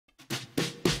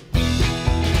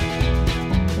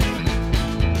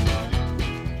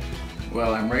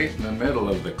Well, I'm right in the middle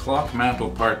of the clock mantle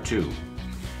part 2,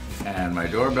 and my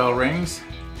doorbell rings,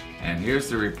 and here's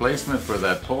the replacement for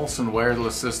that Polsen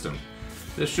wireless system.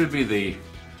 This should be the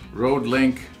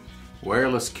RodeLink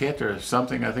Wireless Kit or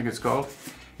something, I think it's called.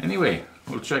 Anyway,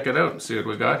 we'll check it out and see what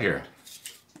we got here.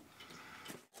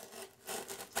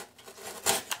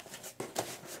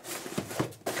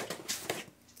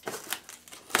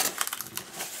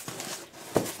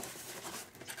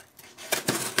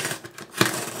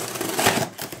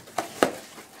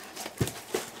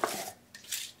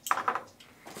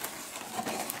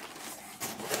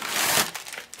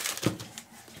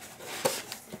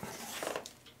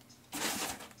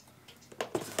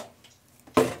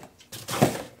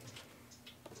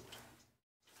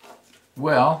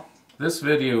 Well, this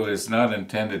video is not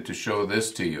intended to show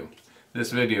this to you.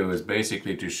 This video is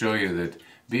basically to show you that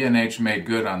B&H made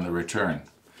good on the return.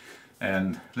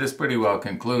 And this pretty well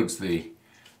concludes the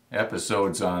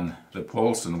episodes on the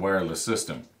Polsen wireless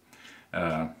system.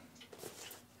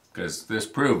 Because this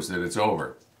proves that it's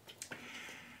over.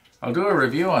 I'll do a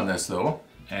review on this though,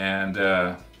 and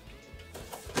I'm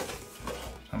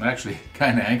actually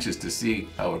kind of anxious to see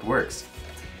how it works.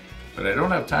 But I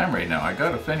don't have time right now. I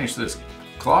gotta finish this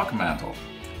clock mantle.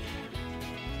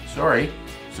 Sorry,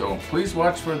 so please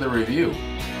watch for the review.